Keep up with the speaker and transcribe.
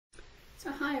So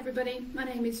hi everybody, my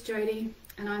name is Jody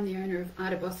and I'm the owner of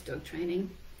IdaBoss Dog Training.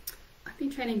 I've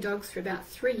been training dogs for about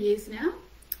 3 years now,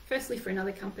 firstly for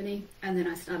another company and then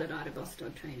I started IdaBoss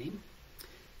Dog Training.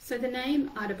 So the name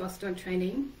IdaBoss Dog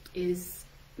Training is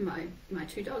my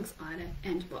two dogs, Ida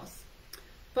and Boss.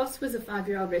 Boss was a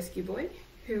 5-year-old rescue boy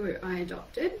who I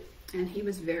adopted and he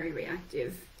was very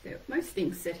reactive. Most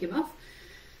things set him off.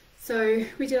 So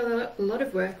we did a lot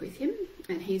of work with him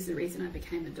and he's the reason I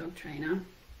became a dog trainer.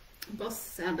 Boss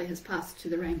sadly has passed to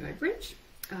the Rainbow Bridge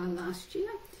last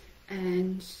year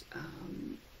and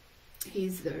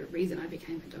he's the reason I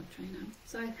became a dog trainer.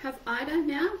 So I have Ida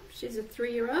now, she's a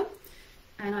 3-year-old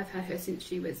and I've had her since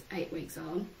she was 8 weeks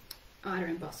old. Ida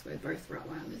and Boss were both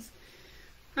Rottweilers.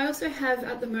 I also have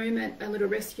at the moment a little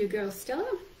rescue girl,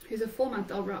 Stella, who's a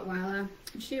 4-month-old Rottweiler,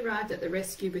 and she arrived at the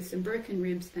rescue with some broken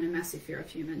ribs and a massive fear of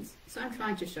humans. So I'm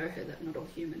trying to show her that not all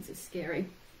humans is scary.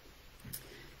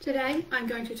 Today I'm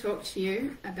going to talk to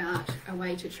you about a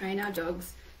way to train our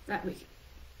dogs that we...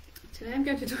 Today I'm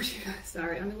going to talk to you...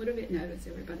 Sorry, I'm a little bit nervous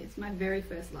everybody, it's my very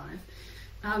first live.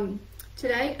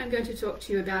 Today I'm going to talk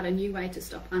to you about a new way to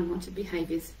stop unwanted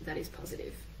behaviours that is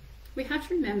positive. We have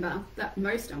to remember that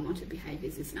most unwanted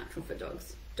behaviours is natural for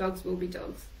dogs. Dogs will be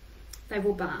dogs. They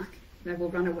will bark, they will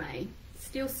run away,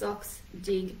 steal socks,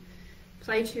 dig,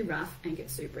 play too rough and get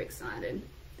super excited.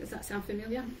 Does that sound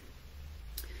familiar?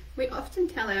 We often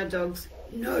tell our dogs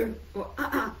no or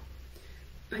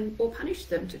or punish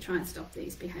them to try and stop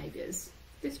these behaviours.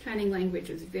 This training language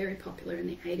was very popular in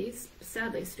the 80s, but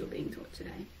sadly still being taught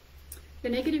today. The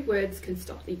negative words can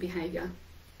stop the behaviour,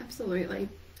 absolutely,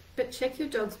 but check your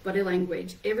dog's body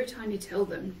language every time you tell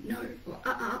them no or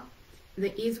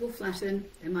Their ears will flatten,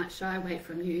 they might shy away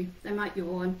from you, they might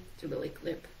yawn, do a lick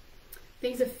lip.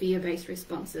 These are fear-based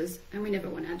responses and we never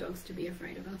want our dogs to be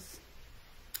afraid of us.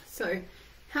 So,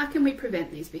 how can we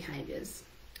prevent these behaviours?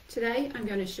 Today I'm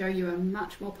going to show you a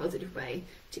much more positive way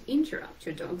to interrupt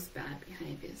your dog's bad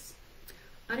behaviours.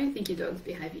 I don't think your dog's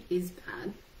behaviour is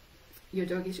bad. Your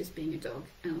dog is just being a dog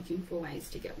and looking for ways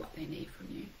to get what they need from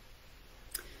you.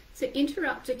 So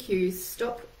interrupter cues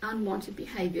stop unwanted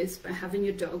behaviours by having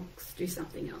your dogs do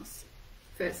something else.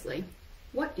 Firstly,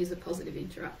 what is a positive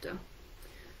interrupter?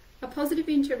 A positive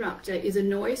interrupter is a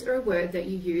noise or a word that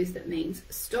you use that means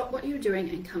stop what you're doing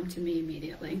and come to me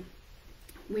immediately.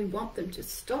 We want them to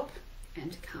stop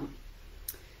and come.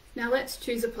 Now let's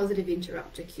choose a positive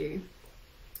interrupter cue.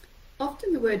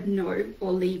 Often the word no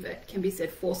or leave it can be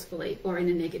said forcefully or in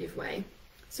a negative way.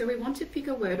 So we want to pick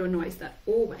a word or noise that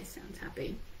always sounds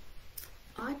happy.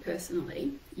 I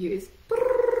personally use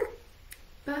brrr,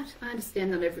 but I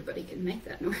understand not everybody can make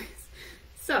that noise.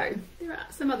 So there are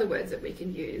some other words that we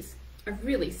can use. A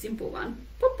really simple one,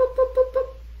 boop, boop, boop, boop, boop,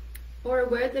 or a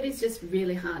word that is just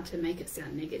really hard to make it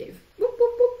sound negative. Boop,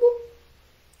 boop, boop,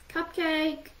 boop.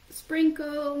 Cupcake,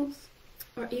 sprinkles,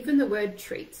 or even the word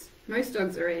treats. Most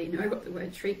dogs already know what the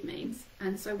word treat means,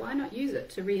 and so why not use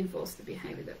it to reinforce the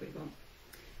behaviour that we want?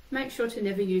 Make sure to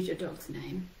never use your dog's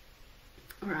name.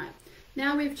 Alright,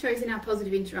 now we've chosen our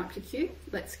positive interrupter cue,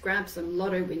 let's grab some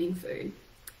lotto winning food.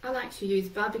 I like to use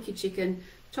barbecue chicken,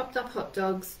 chopped up hot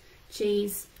dogs,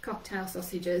 cheese, cocktail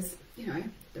sausages, you know,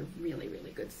 the really,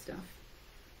 really good stuff.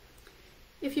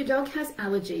 If your dog has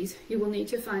allergies, you will need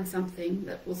to find something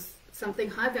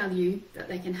high value that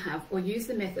they can have, or use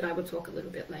the method I will talk a little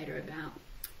bit later about.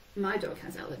 My dog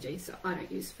has allergies, so I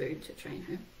don't use food to train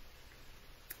her.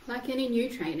 Like any new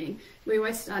training, we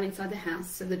always start inside the house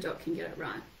so the dog can get it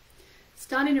right.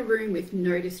 Start in a room with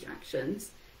no distractions.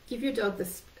 Give your dog the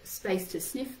space to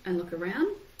sniff and look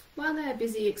around. While they are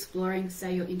busy exploring,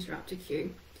 say your interrupter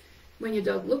cue. When your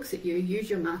dog looks at you, use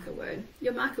your marker word.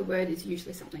 Your marker word is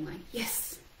usually something like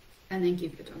yes, and then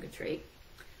give your dog a treat.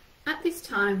 At this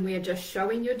time, we are just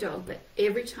showing your dog that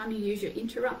every time you use your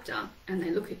interrupter and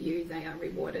they look at you, they are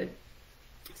rewarded.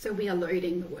 So we are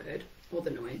loading the word or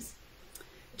the noise.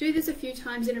 Do this a few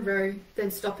times in a row,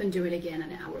 then stop and do it again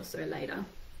an hour or so later.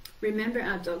 Remember,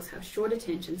 our dogs have short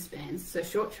attention spans, so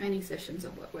short training sessions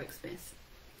are what works best.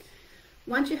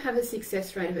 Once you have a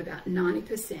success rate of about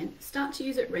 90%, start to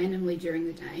use it randomly during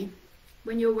the day.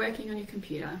 When you're working on your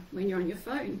computer, when you're on your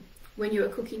phone, when you are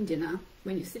cooking dinner,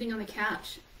 when you're sitting on the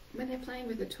couch, when they're playing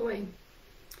with a toy.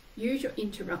 Use your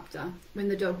interrupter when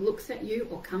the dog looks at you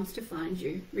or comes to find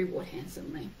you, reward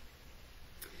handsomely.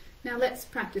 Now let's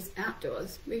practice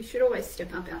outdoors. We should always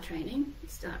step up our training.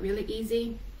 Start really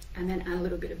easy and then add a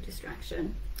little bit of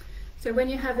distraction. So when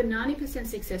you have a 90%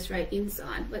 success rate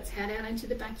inside, let's head out into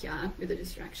the backyard where the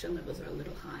distraction levels are a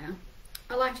little higher.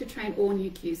 I like to train all new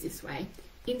cues this way.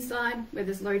 Inside, where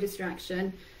there's low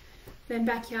distraction, then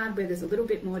backyard, where there's a little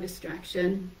bit more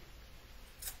distraction,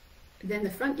 then the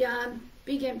front yard,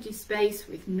 big empty space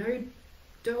with no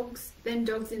dogs, then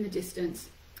dogs in the distance.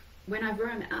 Whenever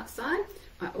I'm outside,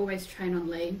 I always train on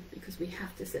lead because we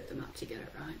have to set them up to get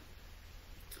it right.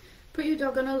 Put your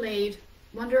dog on a lead,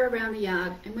 wander around the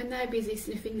yard, and when they're busy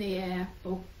sniffing the air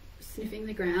or sniffing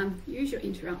the ground, use your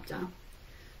interrupter.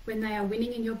 When they are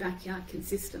winning in your backyard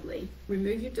consistently,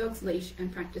 remove your dog's leash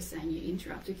and practice saying your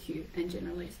interrupter cue and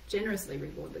generously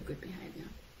reward the good behaviour.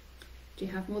 Do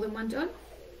you have more than one dog?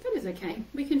 That is okay.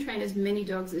 We can train as many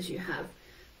dogs as you have,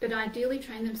 but ideally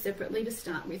train them separately to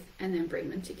start with and then bring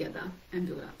them together and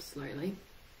build up slowly.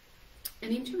 An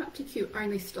interrupter cue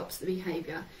only stops the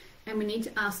behaviour, and we need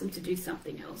to ask them to do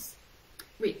something else,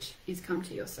 which is come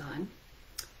to your side.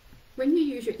 When you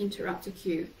use your interrupter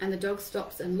cue and the dog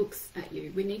stops and looks at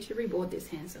you, we need to reward this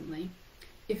handsomely.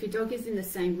 If your dog is in the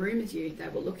same room as you, they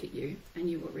will look at you and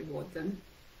you will reward them.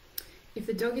 If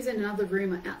the dog is in another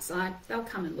room or outside, they'll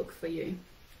come and look for you.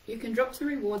 You can drop some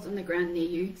rewards on the ground near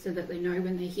you so that they know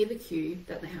when they hear the cue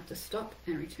that they have to stop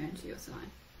and return to your side.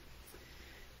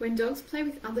 When dogs play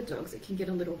with other dogs, it can get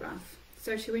a little rough.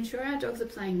 So to ensure our dogs are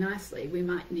playing nicely, we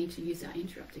might need to use our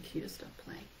interrupter cue to stop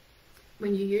play.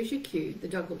 When you use your cue, the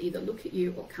dog will either look at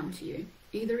you or come to you.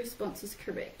 Either response is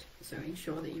correct, so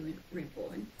ensure that you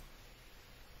reward.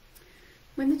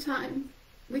 With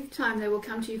time, they will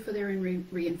come to you for their own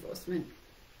reinforcement.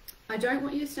 I don't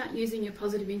want you to start using your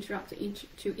positive interrupter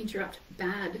to interrupt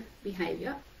bad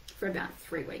behaviour for about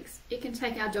 3 weeks. It can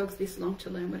take our dogs this long to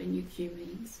learn what a new cue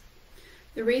means.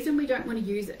 The reason we don't want to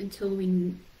use it until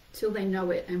they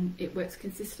know it and it works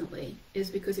consistently is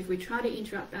because if we try to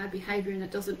interrupt bad behaviour and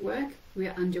it doesn't work, we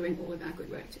are undoing all of our good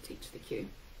work to teach the cue.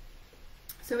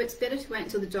 So it's better to wait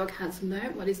until the dog has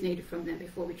learnt what is needed from them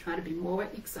before we try to be more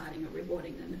exciting or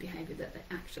rewarding than the behaviour that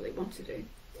they actually want to do.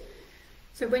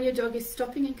 So when your dog is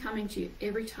stopping and coming to you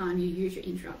every time you use your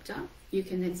interrupter, you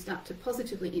can then start to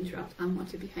positively interrupt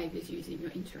unwanted behaviours using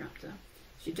your interrupter.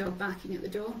 Is your dog barking at the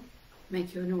door?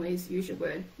 Make your noise, use your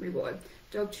word, reward.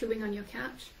 Dog chewing on your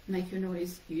couch? Make your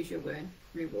noise, use your word,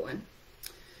 reward.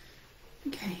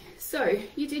 Okay, so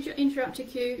you did your interrupter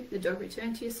cue, the dog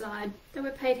returned to your side, they were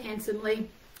paid handsomely,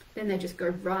 then they just go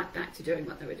right back to doing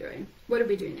what they were doing. What do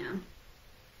we do now?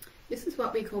 This is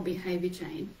what we call behaviour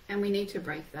chain, and we need to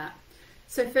break that.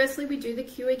 So firstly, we do the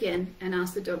cue again and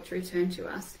ask the dog to return to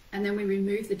us, and then we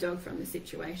remove the dog from the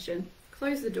situation,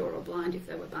 close the door or blind if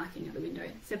they were barking at the window,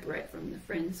 separate from the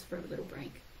friends for a little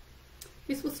break.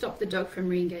 This will stop the dog from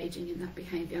re-engaging in that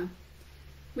behaviour.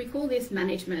 We call this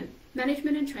management.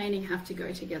 Management and training have to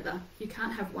go together. You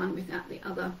can't have one without the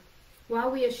other.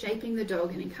 While we are shaping the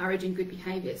dog and encouraging good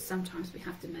behaviours, sometimes we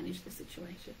have to manage the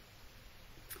situation.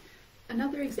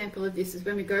 Another example of this is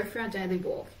when we go for our daily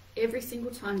walk. Every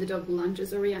single time the dog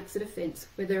lunges or reacts at a fence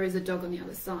where there is a dog on the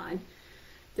other side,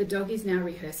 the dog is now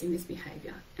rehearsing this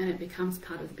behaviour and it becomes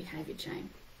part of the behaviour chain.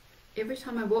 Every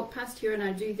time I walk past here and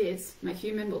I do this, my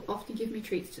human will often give me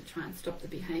treats to try and stop the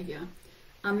behaviour.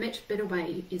 A much better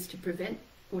way is to prevent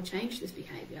or change this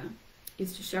behaviour,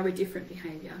 is to show a different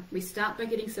behaviour. We start by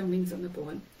getting some wins on the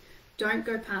board. Don't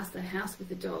go past the house with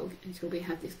the dog until we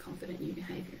have this confident new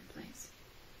behaviour in place.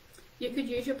 You could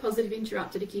use your positive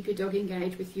interrupter to keep your dog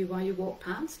engaged with you while you walk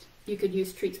past. You could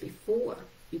use treats before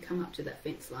you come up to that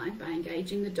fence line by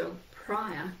engaging the dog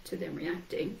prior to them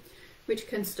reacting, which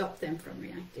can stop them from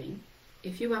reacting.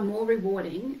 If you are more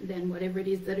rewarding than whatever it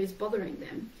is that is bothering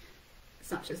them,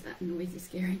 such as that noisy,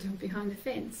 scary dog behind the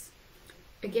fence,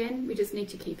 again, we just need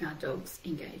to keep our dogs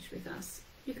engaged with us.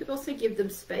 You could also give them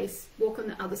space, walk on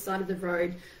the other side of the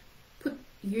road, put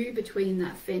you between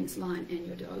that fence line and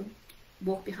your dog,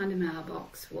 walk behind a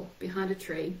mailbox, walk behind a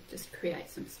tree, just create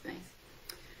some space.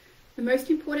 The most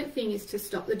important thing is to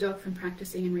stop the dog from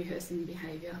practicing and rehearsing the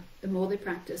behaviour. The more they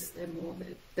practice,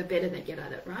 the better they get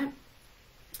at it, right?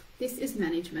 This is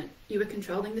management. You are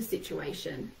controlling the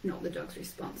situation, not the dog's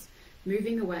response,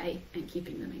 moving away and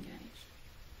keeping them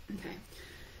engaged. Okay,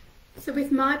 so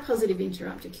with my positive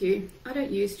interrupter cue, I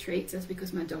don't use treats, that's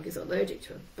because my dog is allergic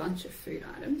to a bunch of food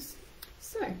items.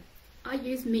 So I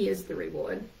use me as the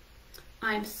reward.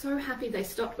 I am so happy they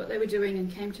stopped what they were doing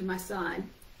and came to my side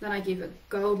that I give a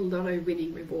gold lotto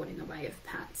winning reward in the way of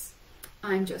pats.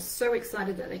 I'm just so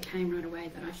excited that they came right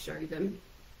away that I show them.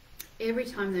 Every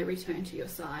time they return to your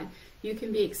side, you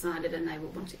can be excited and they will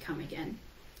want to come again.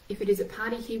 If it is a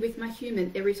party here with my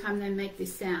human, every time they make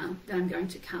this sound, then I'm going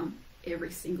to come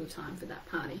every single time for that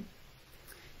party.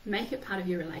 Make it part of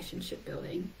your relationship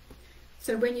building.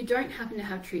 So when you don't happen to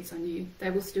have treats on you, they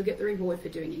will still get the reward for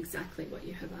doing exactly what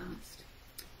you have asked.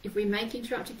 If we make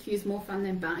interrupted cues more fun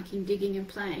than barking, digging and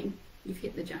playing, you've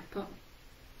hit the jackpot.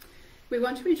 We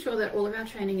want to ensure that all of our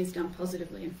training is done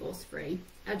positively and force-free.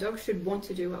 Our dogs should want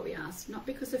to do what we ask, not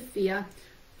because of fear,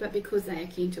 but because they are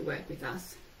keen to work with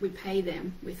us. We pay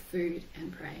them with food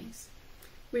and praise.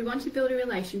 We want to build a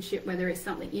relationship where there is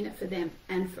something in it for them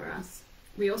and for us.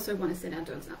 We also want to set our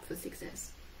dogs up for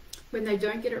success. When they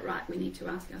don't get it right, we need to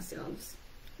ask ourselves,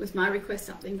 was my request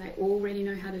something they already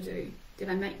know how to do? Did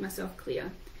I make myself clear?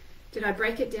 Did I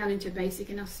break it down into basic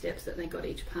enough steps that they got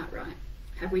each part right?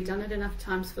 Have we done it enough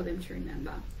times for them to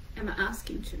remember? Am I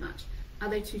asking too much? Are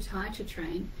they too tired to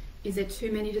train? Is there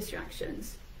too many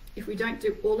distractions? If we don't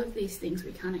do all of these things,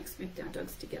 we can't expect our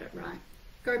dogs to get it right.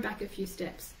 Go back a few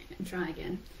steps and try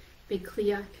again. Be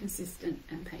clear, consistent,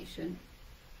 and patient.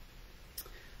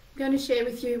 I'm going to share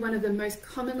with you one of the most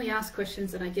commonly asked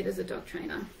questions that I get as a dog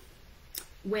trainer.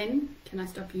 When can I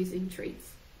stop using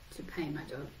treats to pay my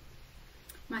dog?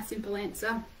 My simple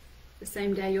answer, the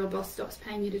same day your boss stops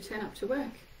paying you to turn up to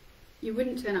work. You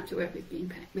wouldn't turn up to work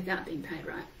without being paid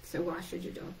right, so why should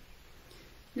your dog?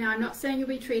 Now, I'm not saying you'll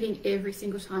be treating every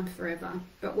single time forever,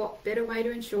 but what better way to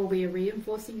ensure we are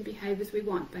reinforcing the behaviours we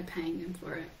want by paying them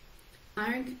for it?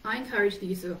 I encourage the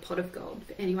use of a pot of gold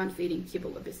for anyone feeding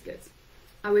kibble or biscuits.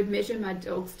 I would measure my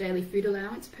dog's daily food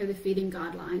allowance per the feeding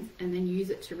guidelines and then use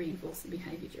it to reinforce the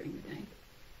behaviour during the day.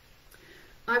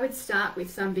 I would start with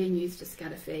some being used to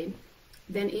scatter feed.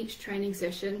 Then each training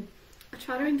session, I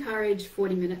try to encourage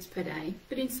 40 minutes per day,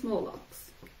 but in small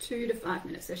lots, 2 to 5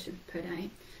 minute sessions per day.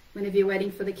 Whenever you're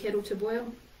waiting for the kettle to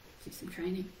boil, do some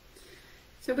training.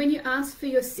 So when you ask for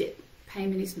your sit,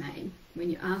 payment is made. When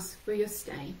you ask for your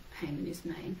stay, payment is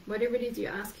made. Whatever it is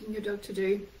you're asking your dog to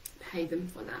do, pay them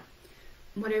for that.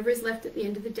 Whatever is left at the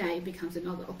end of the day becomes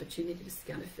another opportunity to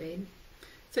scatter feed.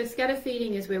 So scatter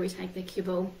feeding is where we take their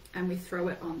kibble and we throw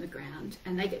it on the ground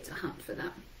and they get to hunt for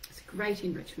that. It's a great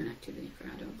enrichment activity for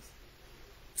our dogs.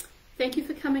 Thank you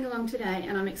for coming along today,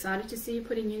 and I'm excited to see you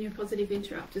putting in your positive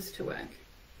interrupters to work.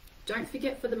 Don't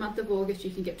forget, for the month of August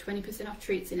you can get 20% off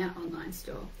treats in our online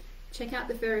store. Check out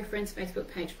the Furry Friends Facebook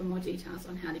page for more details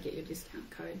on how to get your discount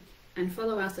code, and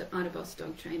follow us at IdaBoss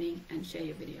Dog Training and share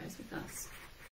your videos with us.